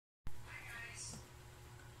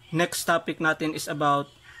Next topic natin is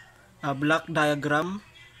about block diagram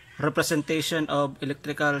representation of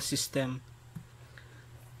electrical system.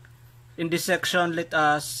 In this section, let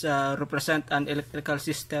us represent an electrical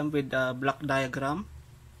system with a block diagram.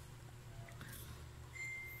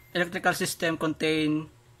 Electrical system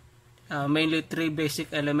contain mainly three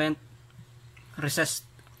basic elements: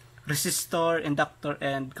 resistor, inductor,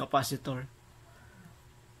 and capacitor.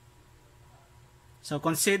 So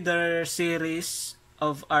consider series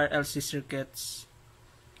of RLC circuits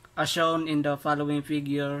as shown in the following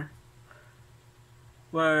figure,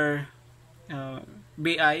 where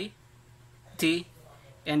BI, T,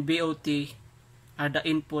 and BOT are the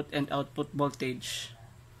input and output voltage.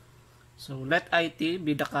 So let IT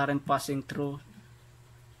be the current passing through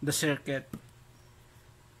the circuit.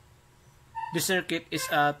 The circuit is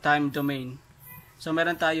a time domain. So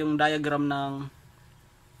meron tayong diagram ng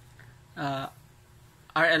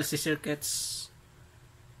RLC circuits.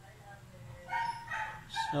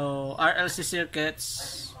 So RLC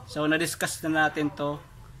circuits, so na-discuss na natin to.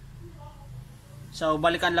 So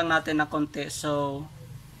balikan lang natin ng konti. So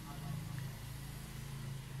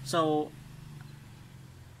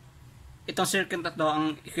itong circuit na to,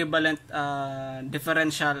 ang equivalent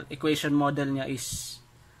differential equation model niya is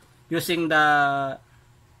using the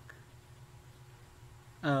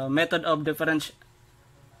method of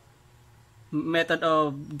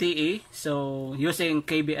DE. So using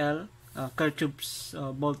KVL, Kirchhoff's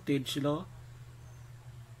voltage law.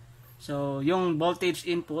 So yung voltage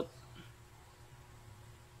input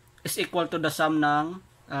is equal to the sum ng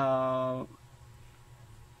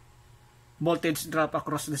voltage drop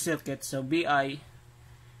across the circuit. So BI,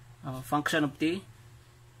 function of T,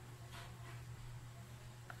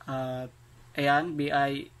 ayan,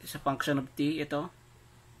 BI sa function of T, ito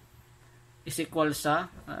is equal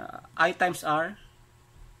sa I times R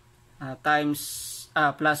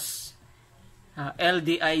plus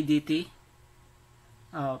LDI dt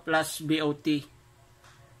plus BOT.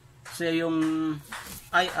 So yung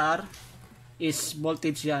IR is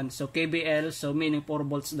voltage yan. So KVL, so meaning 4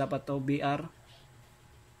 volts dapat to, BR.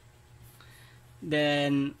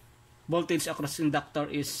 Then voltage across inductor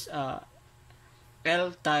is L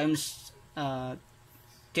times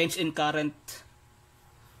change in current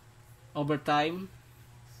over time.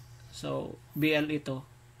 So BL ito.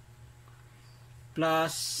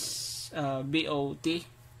 Plus BOT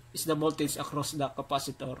is the voltage across the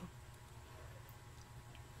capacitor.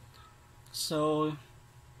 So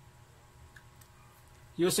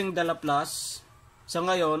using the Laplace, so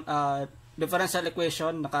ngayon differential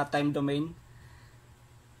equation naka-time domain,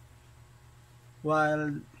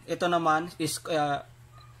 while ito naman is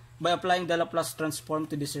by applying the Laplace transform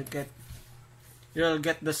to the circuit, you will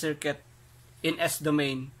get the circuit in S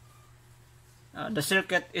domain. The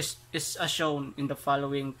circuit is as shown in the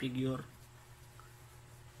following figure.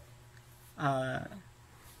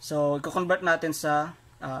 So i-convert natin sa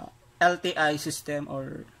LTI system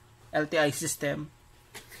or LTI system.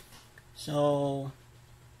 So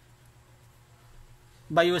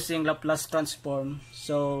by using Laplace transform,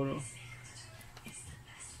 so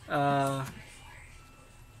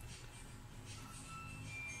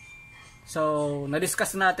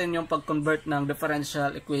na-discuss natin yung pag-convert ng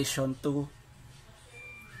differential equation to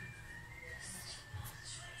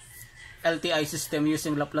LTI system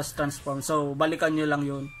using Laplace transform. So balikan nyo lang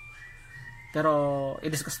yun, pero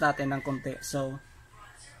i-discuss natin ng konti. So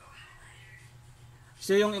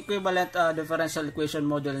yung equivalent differential equation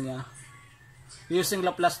model niya using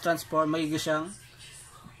Laplace transform, magiging siyang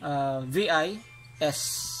VI S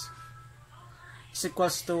is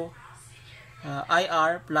equals to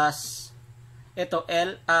IR plus ito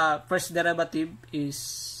L, first derivative is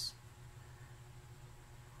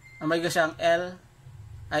magiging siyang L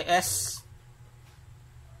IS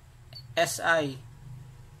SI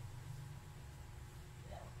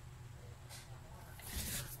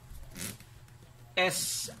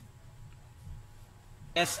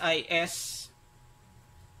SIS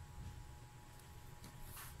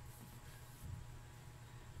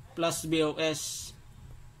plus BOS.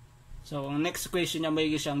 So ang next equation niya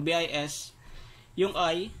magiging siyang BIS. Yung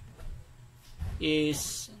I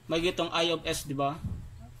is magiging itong I of S, di ba?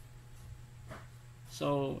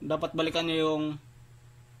 So dapat balikan niyo yung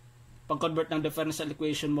pag-convert ng differential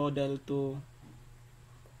equation model to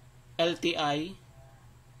LTI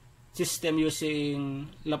system using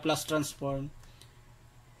Laplace transform.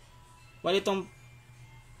 While itong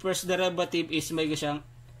first derivative is may siyang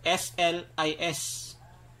SLIS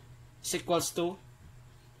is equals to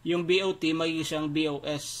yung BOT may siyang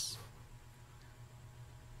BOS.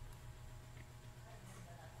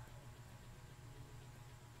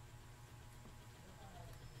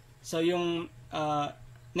 So yung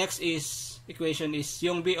next is equation is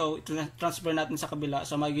yung BO, transfer natin sa kabila,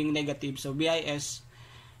 so magiging negative. So BIS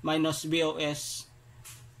minus BOS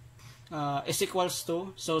is equals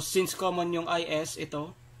to, so since common yung IS,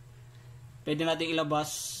 ito pwede natin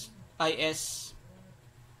ilabas IS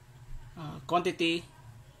quantity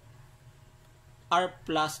R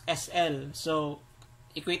plus SL. So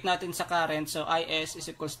equate natin sa current, so IS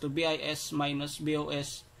is equals to BIS minus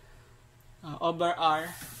BOS over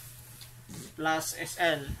R plus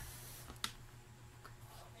SL.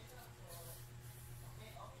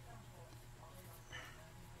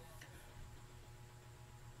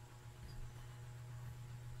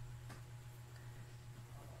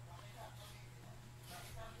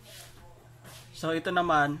 So ito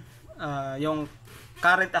naman yung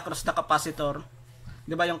current across the capacitor.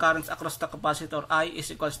 'Di ba yung current across the capacitor, I is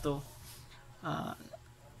equals to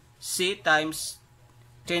C times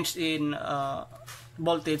change in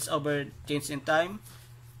voltage over change in time.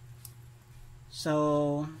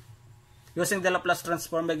 So using the Laplace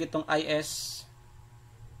transform by itong IS,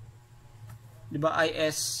 'di ba,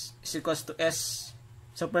 IS is equals to S.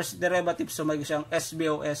 So first derivative, so magiging siyang S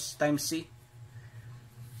BOS times C.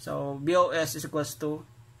 So BOS is equals to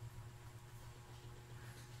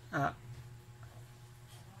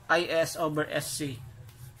IS over SC.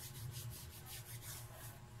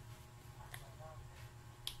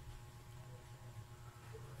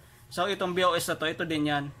 So itong BOS na to, ito din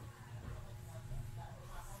yan.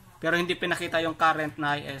 Pero hindi pinakita yung current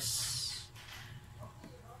na IS.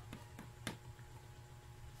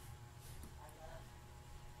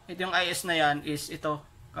 Ito yung IS na yan is ito,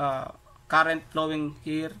 current flowing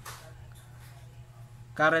here.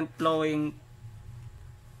 Current flowing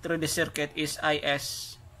through the circuit is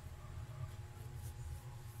IS.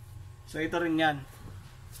 So ito rin yan.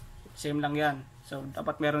 Same lang yan. So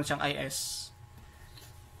dapat meron siyang IS.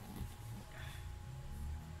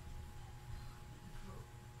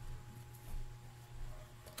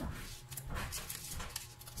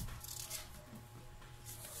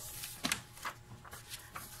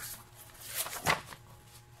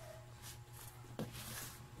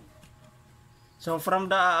 So from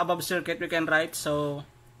the above circuit we can write, so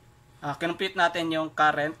compute natin yung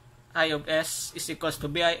current I of S is equals to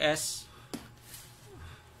BIS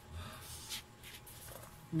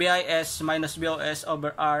minus BOS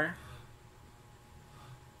over R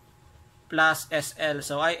plus SL.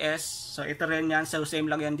 So IS, so ito rin yan, so same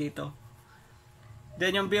lang yan dito.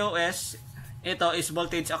 Then yung BOS, ito is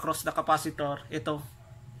voltage across the capacitor. Ito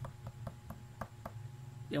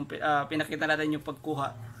yung pinakita natin yung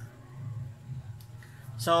pagkuha.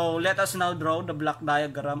 So let us now draw the block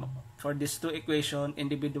diagram for these two equations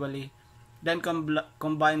individually, then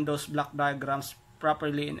combine those block diagrams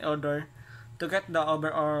properly in order to get the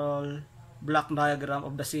overall block diagram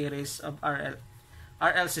of the series of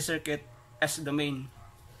RLC circuit as domain.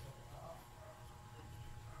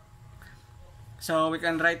 So we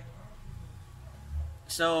can write,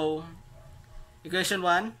 so equation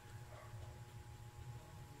 1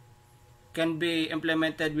 can be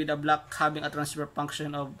implemented with a block having a transfer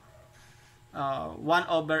function of 1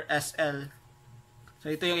 over SL.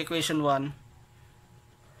 So ito yung equation 1.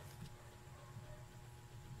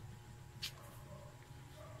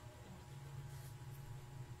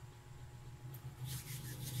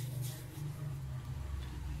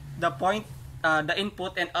 The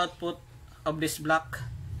input and output of this block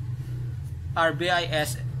are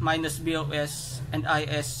BIS minus BOS and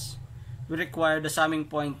IS. We require the summing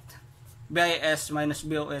point BIS minus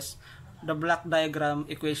BOS. The block diagram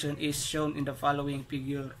equation is shown in the following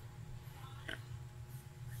figure.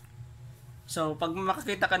 So pag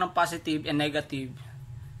makakita ka ng positive and negative,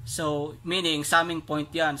 so meaning summing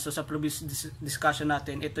point yan. So sa previous discussion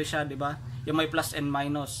natin, ito siya, di ba? Yung may plus and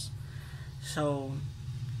minus. So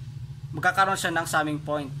magkakaroon siya ng summing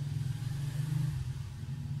point.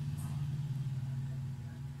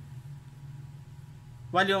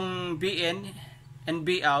 While yung BN and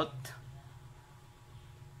B out,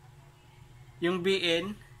 yung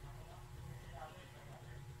BN,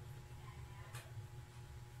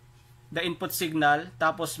 the input signal,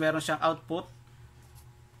 tapos meron siyang output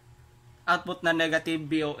na negative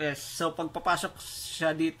BOS. So pagpapasok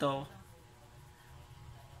siya dito,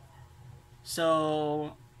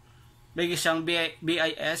 so bigay siyang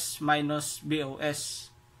BIS minus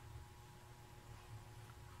BOS.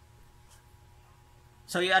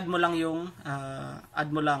 So i-add mo lang yung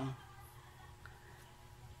add mo lang.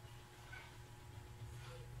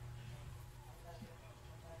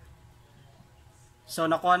 So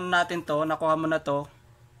nakuha natin to, nakuha mo na to.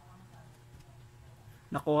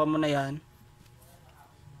 Nakuha mo na yan.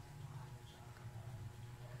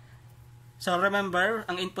 So remember,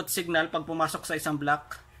 ang input signal pag pumasok sa isang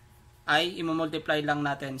block ay i-multiply lang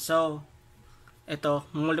natin. So ito,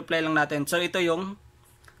 multiply lang natin. So ito yung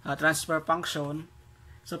transfer function.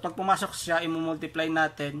 So pag pumasok siya, i-multiply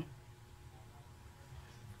natin.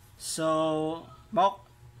 So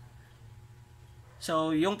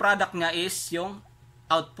yung product niya is yung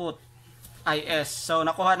output is. So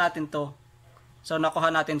nakuha natin to. So nakuha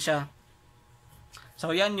natin siya. So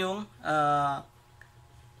yan yung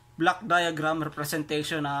block diagram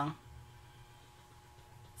representation ng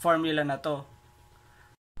formula na to.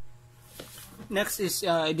 Next is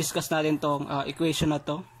i-discuss natin tong equation na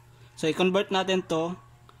to. So i-convert natin to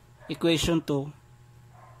equation 2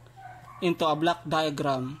 into a block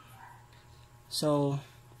diagram. So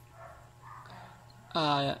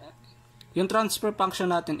yung transfer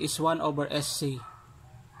function natin is 1 over SC.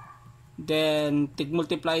 Then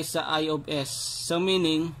tig-multiply sa I of S. So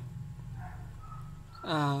meaning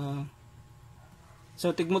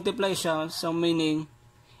tig-multiply siya. So meaning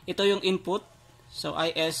ito yung input. So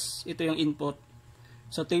IS, ito yung input.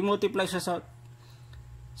 So tig-multiply siya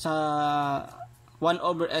sa 1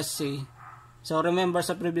 over SC. So remember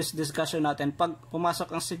sa previous discussion natin, pag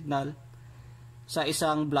pumasok ang signal sa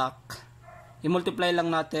isang block, i-multiply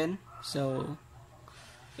lang natin. So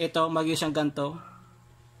ito magiging siyang ganito.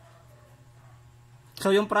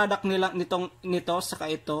 So yung product nito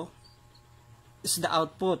saka ito is the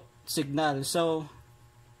output signal. So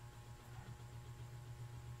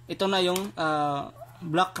ito na yung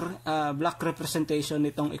block representation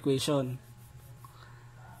nitong equation.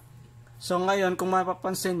 So ngayon kung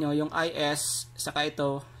mapapansin nyo, yung IS saka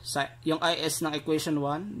ito, yung IS ng equation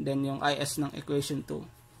 1, then yung IS ng equation 2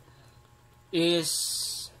 is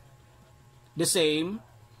the same.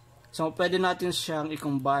 So pwede natin siyang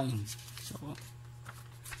i-combine. So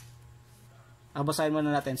basahin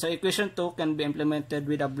muna natin. So equation 2 can be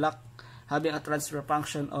implemented with a block having a transfer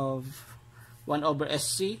function of 1 over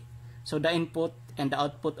SC. So the input and the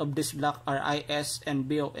output of this block are IS and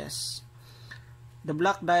BOS. The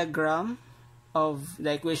block diagram of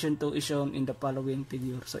the equation 2 is shown in the following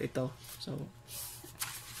figure. So ito.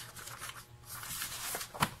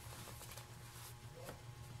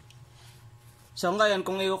 So ngayon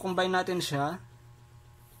kung i-combine natin siya,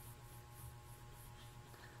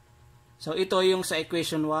 so ito yung sa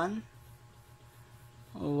equation 1,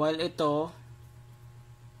 while ito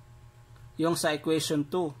yung sa equation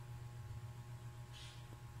 2.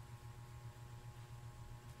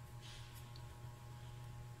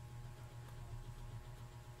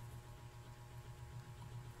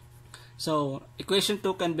 So equation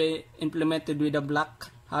 2 can be implemented with a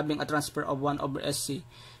block having a transfer of 1 over SC.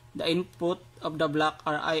 The input of the block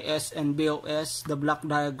are IS and BOS. The block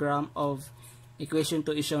diagram of equation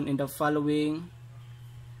 2 is shown in the following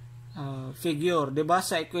figure. Diba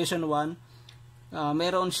sa equation 1,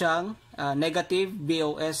 meron siyang negative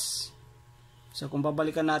BOS. So kung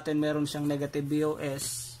babalikan natin, meron siyang negative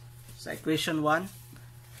BOS sa equation 1.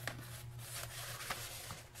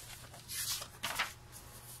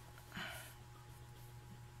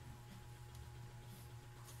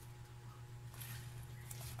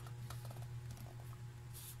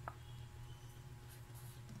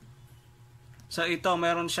 So ito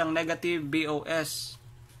meron siyang negative BOS.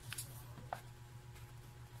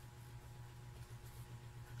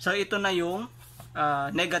 So ito na yung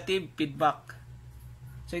negative feedback.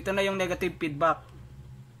 So ito na yung negative feedback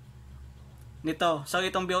nito. So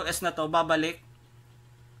itong BOS na to babalik,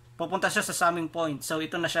 pupunta siya sa summing point. So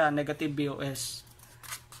ito na siya, negative BOS.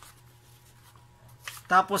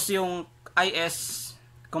 Tapos yung IS,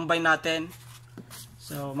 combine natin.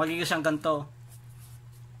 So magiging siyang ganito.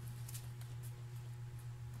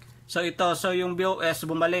 So ito, so yung BOS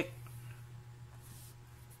bumalik.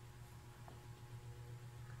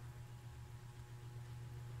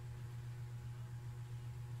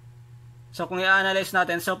 So kung i-analyze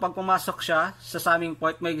natin, so pag pumasok siya sa summing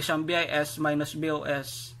point, may siyang BIS minus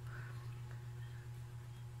BOS.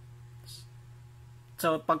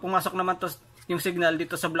 So pag pumasok naman to yung signal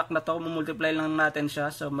dito sa block na to, multiply lang natin siya.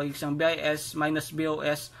 So may siyang BIS minus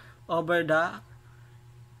BOS over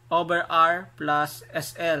R plus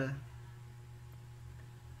SL.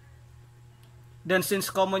 Then since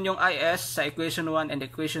common yung IS sa equation 1 and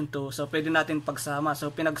equation 2, so pwede natin pagsama. So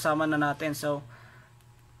pinagsama na natin. So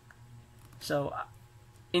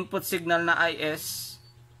input signal na IS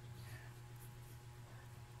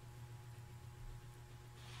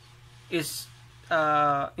is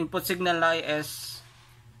input signal na IS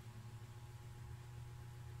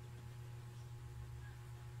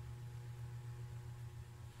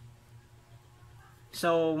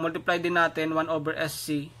so multiply din natin 1 over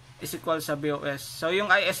SC is equal sa BOS. So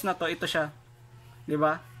yung IS na to, ito siya. 'Di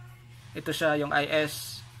ba? Ito siya yung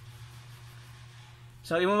IS.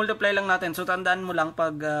 So i-multiply lang natin. So tandaan mo lang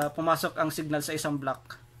pag pumasok ang signal sa isang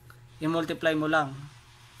block, i-multiply mo lang.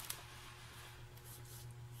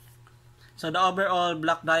 So the overall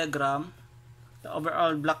block diagram of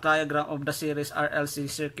the series RLC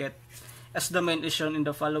circuit as the main is shown in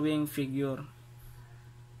the following figure.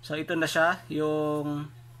 So ito na siya, yung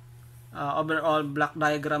overall block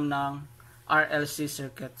diagram ng RLC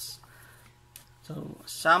circuits. So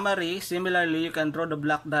summary, similarly you can draw the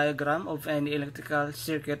block diagram of any electrical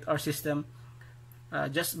circuit or system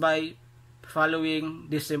just by following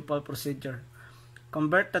this simple procedure.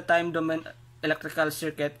 Convert the time domain electrical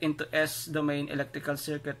circuit into S domain electrical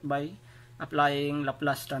circuit by applying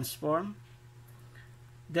Laplace transform.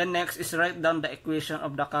 Then next is write down the equation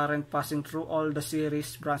of the current passing through all the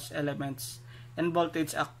series branch elements and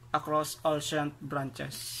voltage across all shunt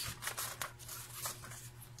branches.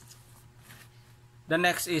 The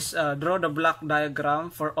next is draw the block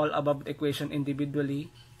diagram for all above equation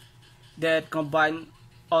individually. Then combine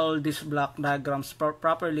all these block diagrams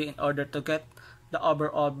properly in order to get the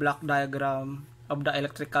overall block diagram of the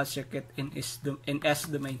electrical circuit in S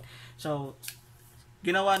domain. So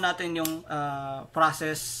ginawa natin yung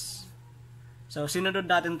process. So sinunod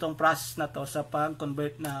natin tong process na to sa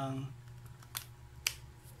pag-convert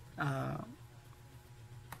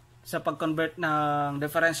ng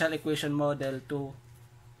differential equation model to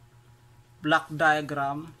block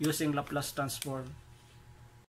diagram using Laplace transform.